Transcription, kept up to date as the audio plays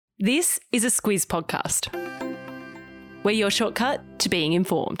This is a Squiz podcast. We're your shortcut to being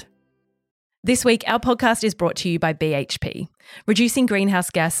informed. This week, our podcast is brought to you by BHP. Reducing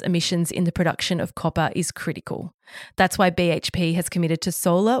greenhouse gas emissions in the production of copper is critical. That's why BHP has committed to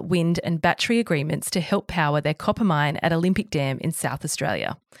solar, wind and battery agreements to help power their copper mine at Olympic Dam in South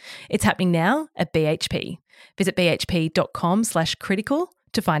Australia. It's happening now at BHP. Visit bhp.com/critical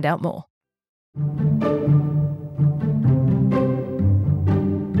to find out more.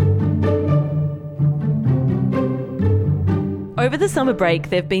 Over the summer break,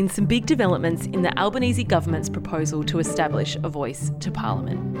 there have been some big developments in the Albanese government's proposal to establish a voice to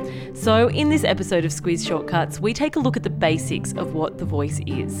Parliament. So in this episode of Squiz Shortcuts, we take a look at the basics of what the voice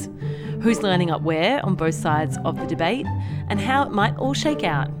is, who's lining up where on both sides of the debate, and how it might all shake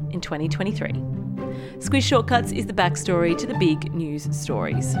out in 2023. Squiz Shortcuts is the backstory to the big news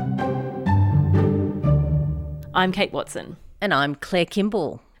stories. I'm Kate Watson. And I'm Claire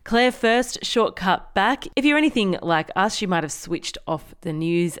Kimball. Claire, first shortcut back. If you're anything like us, you might have switched off the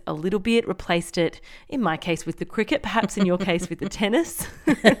news a little bit, replaced it, in my case, with the cricket, perhaps in your case with the tennis.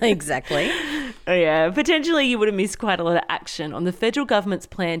 Exactly. Oh, yeah, potentially you would have missed quite a lot of action on the federal government's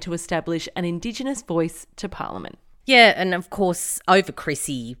plan to establish an Indigenous voice to Parliament. Yeah, and of course, over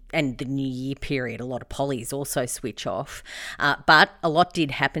Chrissy and the New Year period, a lot of pollies also switch off. But a lot did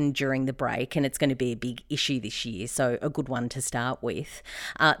happen during the break, and it's going to be a big issue this year, so a good one to start with.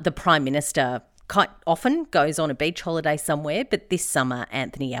 The Prime Minister quite often goes on a beach holiday somewhere, but this summer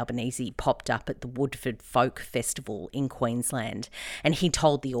Anthony Albanese popped up at the Woodford Folk Festival in Queensland, and he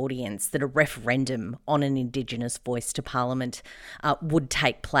told the audience that a referendum on an Indigenous voice to Parliament would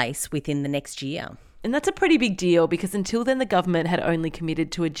take place within the next year. And that's a pretty big deal because until then the government had only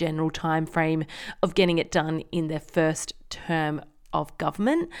committed to a general time frame of getting it done in their first term of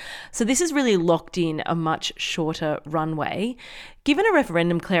government. So this has really locked in a much shorter runway. Given a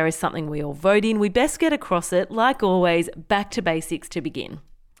referendum, Claire, is something we all vote in, we best get across it, like always, back to basics to begin.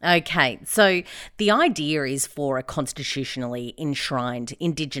 Okay, so the idea is for a constitutionally enshrined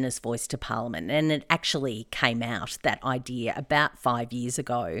Indigenous voice to Parliament, and it actually came out, that idea, about 5 years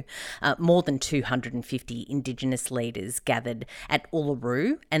ago. More than 250 Indigenous leaders gathered at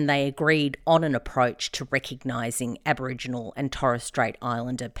Uluru, and they agreed on an approach to recognising Aboriginal and Torres Strait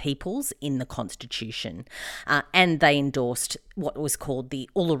Islander peoples in the Constitution. And they endorsed what was called the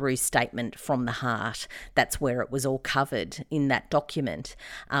Uluru Statement from the Heart. That's where it was all covered in that document.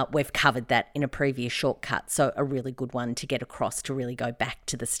 We've covered that in a previous shortcut, so a really good one to get across to really go back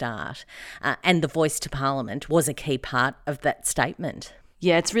to the start. And the voice to Parliament was a key part of that statement.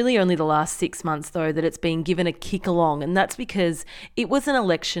 Yeah, it's really only the last 6 months, though, that it's been given a kick along, and that's because it was an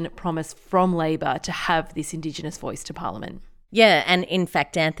election promise from Labor to have this Indigenous voice to Parliament. Yeah, and in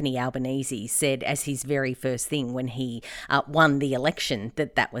fact, Anthony Albanese said as his very first thing when he won the election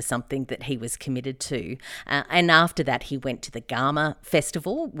that was something that he was committed to. And after that, he went to the Garma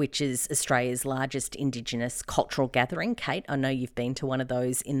Festival, which is Australia's largest Indigenous cultural gathering. Kate, I know you've been to one of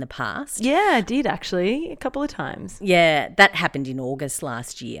those in the past. Yeah, I did actually, a couple of times. Yeah, that happened in August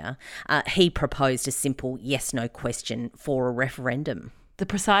last year. He proposed a simple yes-no question for a referendum. The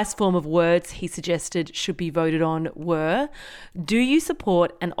precise form of words he suggested should be voted on were, do you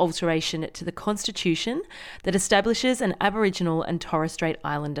support an alteration to the Constitution that establishes an Aboriginal and Torres Strait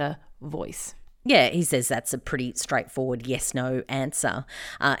Islander voice? Yeah, he says that's a pretty straightforward yes-no answer.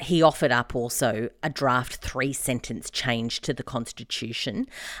 He offered up also a draft 3-sentence change to the Constitution,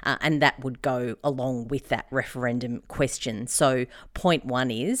 and that would go along with that referendum question. So point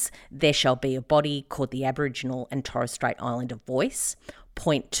 1 is, there shall be a body called the Aboriginal and Torres Strait Islander voice.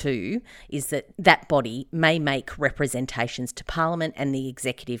 Point 2 is that body may make representations to Parliament and the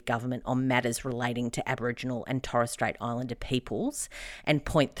executive government on matters relating to Aboriginal and Torres Strait Islander peoples. And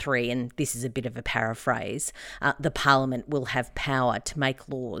point 3, and this is a bit of a paraphrase, the Parliament will have power to make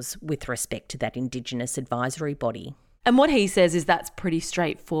laws with respect to that Indigenous advisory body. And what he says is that's pretty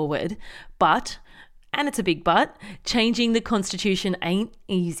straightforward, but, and it's a big but, changing the Constitution ain't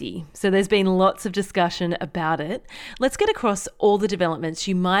easy. So there's been lots of discussion about it. Let's get across all the developments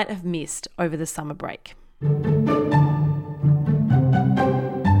you might have missed over the summer break.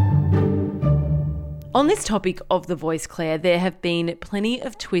 On this topic of the voice, Claire, there have been plenty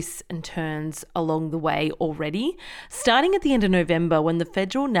of twists and turns along the way already, starting at the end of November when the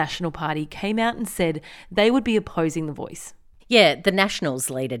Federal National Party came out and said they would be opposing the voice. Yeah, the Nationals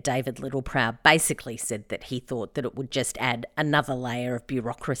leader, David Littleproud, basically said that he thought that it would just add another layer of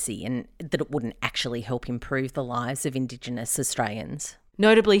bureaucracy and that it wouldn't actually help improve the lives of Indigenous Australians.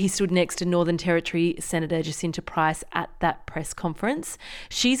 Notably, he stood next to Northern Territory Senator Jacinta Price at that press conference.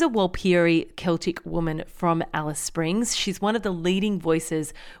 She's a Walpiri Celtic woman from Alice Springs. She's one of the leading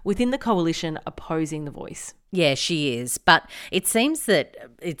voices within the coalition opposing the Voice. Yeah, she is. But it seems that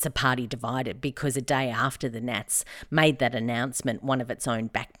it's a party divided because a day after the Nats made that announcement, one of its own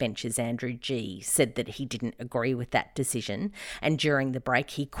backbenchers, Andrew Gee, said that he didn't agree with that decision. And during the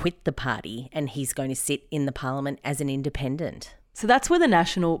break, he quit the party and he's going to sit in the parliament as an independent. So that's where the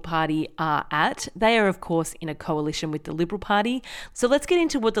National Party are at. They are, of course, in a coalition with the Liberal Party. So let's get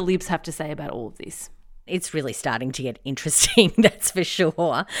into what the Libs have to say about all of this. It's really starting to get interesting, that's for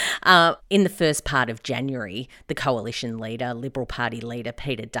sure. In the first part of January, the coalition leader, Liberal Party leader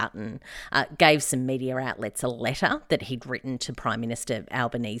Peter Dutton, gave some media outlets a letter that he'd written to Prime Minister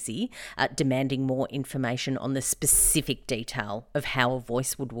Albanese demanding more information on the specific detail of how a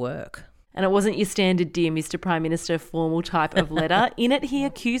voice would work. And it wasn't your standard Dear Mr Prime Minister formal type of letter. In it, he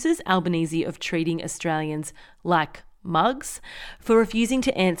accuses Albanese of treating Australians like mugs for refusing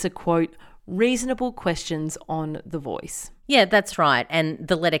to answer, quote, reasonable questions on the Voice. Yeah, that's right. And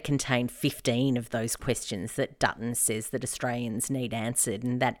the letter contained 15 of those questions that Dutton says that Australians need answered.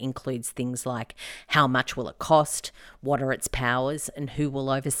 And that includes things like how much will it cost, what are its powers, and who will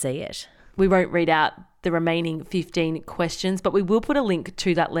oversee it. We won't read out the remaining 15 questions, but we will put a link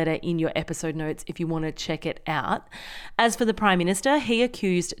to that letter in your episode notes if you want to check it out. As for the Prime Minister, he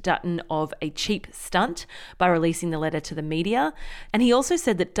accused Dutton of a cheap stunt by releasing the letter to the media. And he also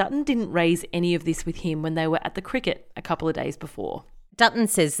said that Dutton didn't raise any of this with him when they were at the cricket a couple of days before. Dutton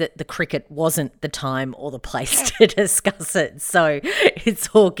says that the cricket wasn't the time or the place to discuss it, so it's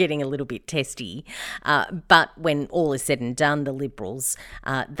all getting a little bit testy. But when all is said and done, the Liberals,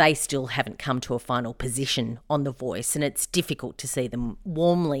 they still haven't come to a final position on the Voice, and it's difficult to see them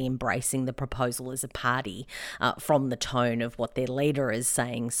warmly embracing the proposal as a party from the tone of what their leader is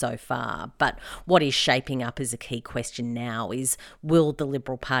saying so far. But what is shaping up as a key question now is, will the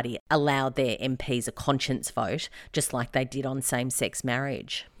Liberal Party allow their MPs a conscience vote, just like they did on same-sex marriage?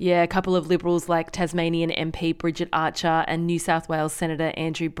 Yeah, a couple of Liberals like Tasmanian MP Bridget Archer and New South Wales Senator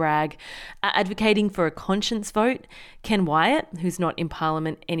Andrew Bragg are advocating for a conscience vote. Ken Wyatt, who's not in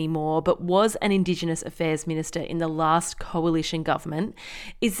Parliament anymore but was an Indigenous Affairs Minister in the last coalition government,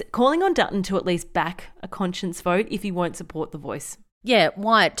 is calling on Dutton to at least back a conscience vote if he won't support the Voice. Yeah,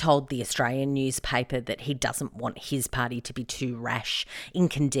 Wyatt told the Australian newspaper that he doesn't want his party to be too rash in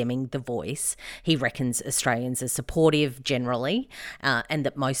condemning the Voice. He reckons Australians are supportive generally, and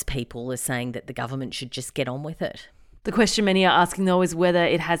that most people are saying that the government should just get on with it. The question many are asking, though, is whether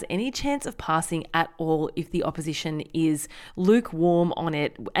it has any chance of passing at all if the opposition is lukewarm on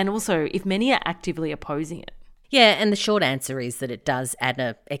it, and also if many are actively opposing it. Yeah, and the short answer is that it does add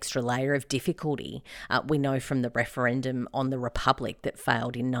an extra layer of difficulty. We know from the referendum on the Republic that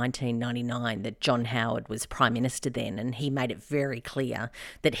failed in 1999 that John Howard was Prime Minister then, and he made it very clear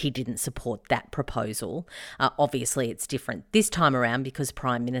that he didn't support that proposal. Obviously, it's different this time around because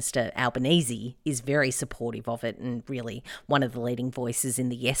Prime Minister Albanese is very supportive of it and really one of the leading voices in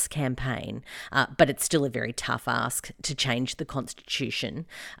the Yes campaign. But it's still a very tough ask to change the Constitution.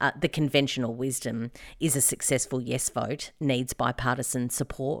 The conventional wisdom is a successful yes vote needs bipartisan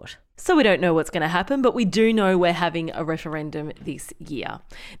support. So we don't know what's going to happen, but we do know we're having a referendum this year.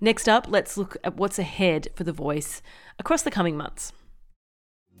 Next up, let's look at what's ahead for the Voice across the coming months.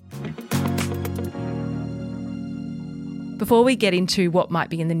 Before we get into what might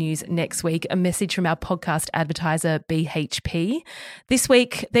be in the news next week, a message from our podcast advertiser, BHP. This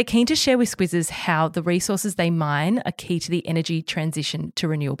week, they're keen to share with Squizzes how the resources they mine are key to the energy transition to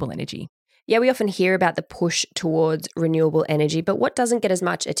renewable energy. Yeah, we often hear about the push towards renewable energy, but what doesn't get as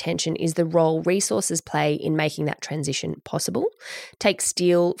much attention is the role resources play in making that transition possible. Take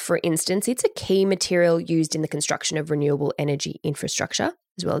steel, for instance. It's a key material used in the construction of renewable energy infrastructure,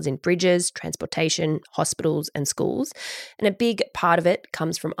 as well as in bridges, transportation, hospitals and schools. And a big part of it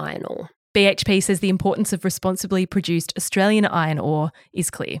comes from iron ore. BHP says the importance of responsibly produced Australian iron ore is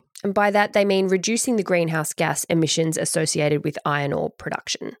clear. And by that, they mean reducing the greenhouse gas emissions associated with iron ore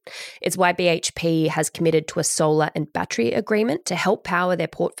production. It's why BHP has committed to a solar and battery agreement to help power their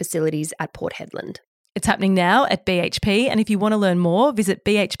port facilities at Port Hedland. It's happening now at BHP, and if you want to learn more, visit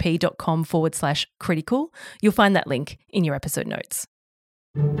bhp.com/critical. You'll find that link in your episode notes.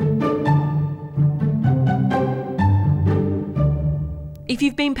 If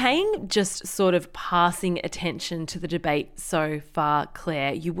you've been paying just sort of passing attention to the debate so far,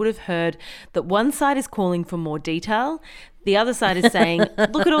 Claire, you would have heard that one side is calling for more detail. The other side is saying,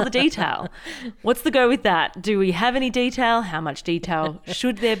 look at all the detail. What's the go with that? Do we have any detail? How much detail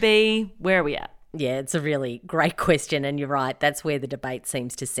should there be? Where are we at? Yeah, it's a really great question, and you're right. That's where the debate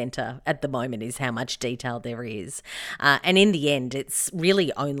seems to centre at the moment, is how much detail there is. And in the end, it's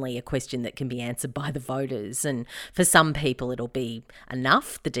really only a question that can be answered by the voters. And for some people, it'll be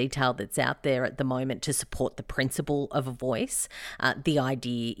enough, the detail that's out there at the moment, to support the principle of a voice. The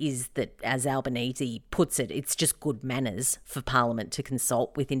idea is that, as Albanese puts it, it's just good manners for Parliament to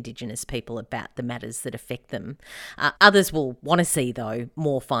consult with Indigenous people about the matters that affect them. Others will want to see, though,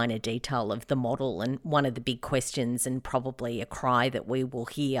 more finer detail of the model. And one of the big questions, and probably a cry that we will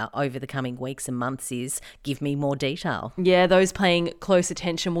hear over the coming weeks and months, is give me more detail. Yeah, those paying close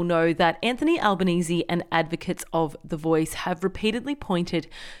attention will know that Anthony Albanese and advocates of The Voice have repeatedly pointed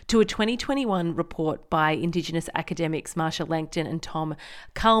to a 2021 report by Indigenous academics Marsha Langton and Tom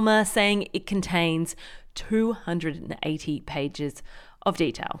Calma, saying it contains 280 pages of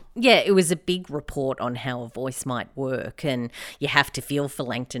detail. Yeah, it was a big report on how a voice might work, and you have to feel for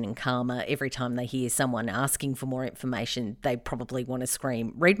Langton and Calma. Every time they hear someone asking for more information, they probably want to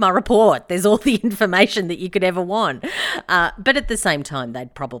scream, read my report, there's all the information that you could ever want. But at the same time,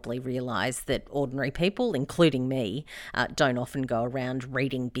 they'd probably realise that ordinary people, including me, don't often go around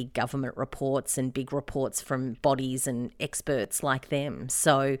reading big government reports and big reports from bodies and experts like them.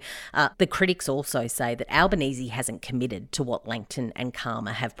 So the critics also say that Albanese hasn't committed to what Langton and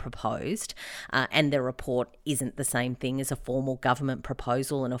Calma have proposed, and their report isn't the same thing as a formal government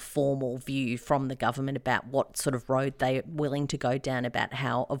proposal and a formal view from the government about what sort of road they're willing to go down about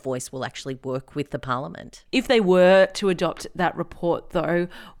how a voice will actually work with the Parliament. If they were to adopt that report, though,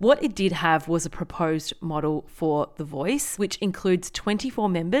 what it did have was a proposed model for The Voice, which includes 24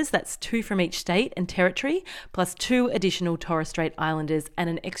 members, that's 2 from each state and territory, plus 2 additional Torres Strait Islanders and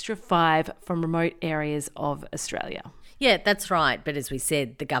an extra 5 from remote areas of Australia. Yeah, that's right. But as we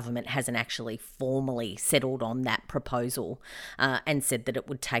said, the government hasn't actually formally settled on that proposal and said that it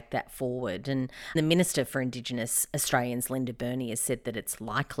would take that forward. And the Minister for Indigenous Australians, Linda Burney, has said that it's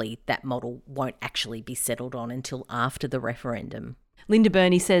likely that model won't actually be settled on until after the referendum. Linda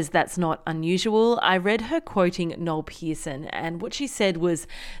Burney says that's not unusual. I read her quoting Noel Pearson, and what she said was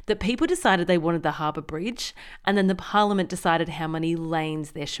that people decided they wanted the Harbour Bridge, and then the Parliament decided how many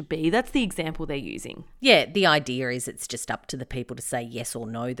lanes there should be. That's the example they're using. Yeah, the idea is it's just up to the people to say yes or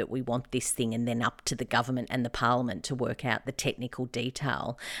no that we want this thing, and then up to the government and the Parliament to work out the technical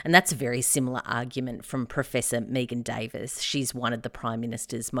detail. And that's a very similar argument from Professor Megan Davis. She's one of the Prime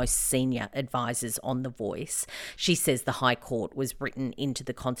Minister's most senior advisors on The Voice. She says the High Court was written into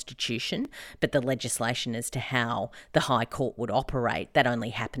the Constitution, but the legislation as to how the High Court would operate, that only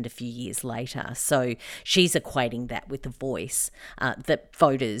happened a few years later. So she's equating that with The Voice, that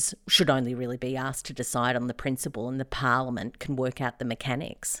voters should only really be asked to decide on the principle, and the Parliament can work out the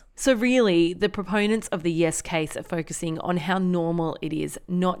mechanics. So really, the proponents of the yes case are focusing on how normal it is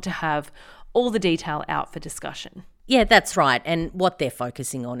not to have all the detail out for discussion. Yeah, that's right. And what they're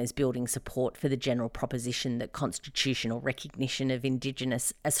focusing on is building support for the general proposition that constitutional recognition of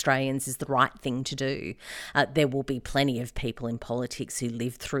Indigenous Australians is the right thing to do. There will be plenty of people in politics who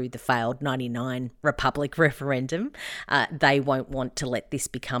lived through the failed 99 Republic referendum. They won't want to let this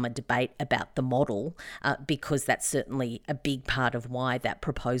become a debate about the model because that's certainly a big part of why that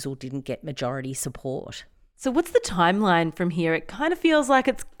proposal didn't get majority support. So what's the timeline from here? It kind of feels like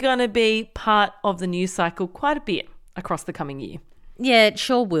it's going to be part of the news cycle quite a bit across the coming year. Yeah, it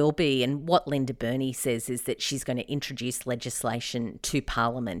sure will be. And what Linda Burney says is that she's going to introduce legislation to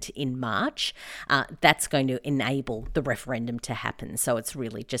Parliament in March. That's going to enable the referendum to happen. So it's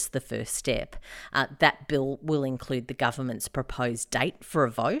really just the first step. That bill will include the government's proposed date for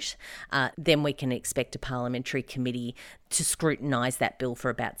a vote. Then we can expect a parliamentary committee to scrutinise that bill for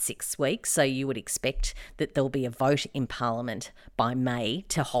about 6 weeks. So you would expect that there'll be a vote in Parliament by May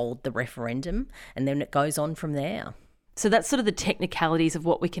to hold the referendum, and then it goes on from there. So that's sort of the technicalities of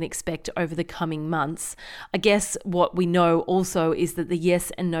what we can expect over the coming months. I guess what we know also is that the yes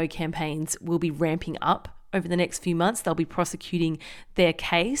and no campaigns will be ramping up over the next few months. They'll be prosecuting their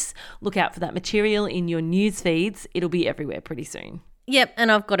case. Look out for that material in your news feeds. It'll be everywhere pretty soon. Yep,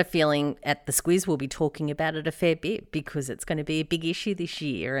 and I've got a feeling at the Squiz we'll be talking about it a fair bit because it's going to be a big issue this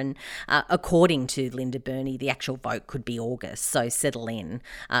year. And according to Linda Burney, the actual vote could be August, so settle in.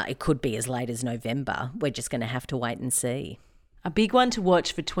 It could be as late as November. We're just going to have to wait and see. A big one to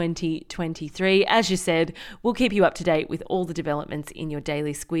watch for 2023. As you said, we'll keep you up to date with all the developments in your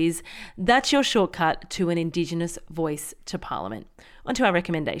daily Squiz. That's your shortcut to an Indigenous voice to Parliament. On to our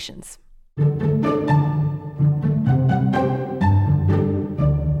recommendations.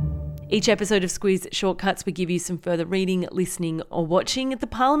 Each episode of Squiz Shortcuts will give you some further reading, listening or watching. The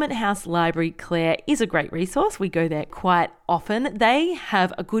Parliament House Library, Claire, is a great resource. We go there quite often. They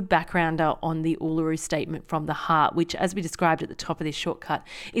have a good backgrounder on the Uluru Statement from the Heart, which, as we described at the top of this shortcut,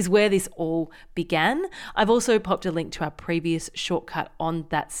 is where this all began. I've also popped a link to our previous shortcut on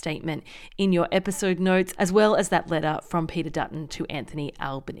that statement in your episode notes, as well as that letter from Peter Dutton to Anthony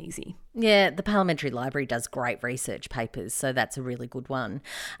Albanese. Yeah, the Parliamentary Library does great research papers, so that's a really good one.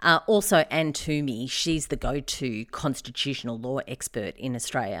 Also, Anne Toomey, she's the go-to constitutional law expert in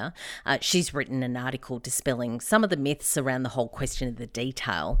Australia. She's written an article dispelling some of the myths around the whole question of the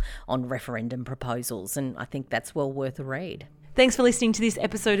detail on referendum proposals, and I think that's well worth a read. Thanks for listening to this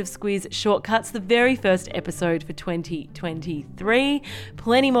episode of Squiz Shortcuts, the very first episode for 2023.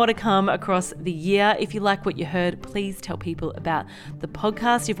 Plenty more to come across the year. If you like what you heard, please tell people about the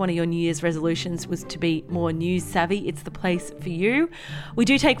podcast. If one of your New Year's resolutions was to be more news savvy, it's the place for you. We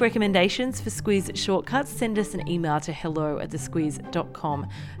do take recommendations for Squiz Shortcuts. Send us an email to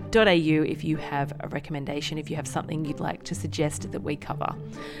hello@thesquiz.com.au if you have a recommendation, if you have something you'd like to suggest that we cover.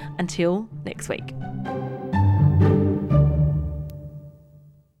 Until next week.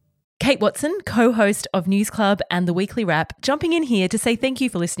 Kate Watson, co-host of News Club and The Weekly Wrap, jumping in here to say thank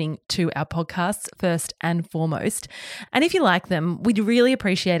you for listening to our podcasts first and foremost. And if you like them, we'd really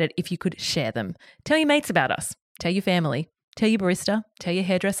appreciate it if you could share them. Tell your mates about us. Tell your family. Tell your barista. Tell your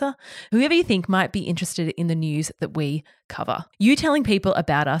hairdresser. Whoever you think might be interested in the news that we cover. You telling people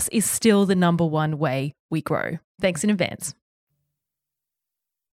about us is still the number one way we grow. Thanks in advance.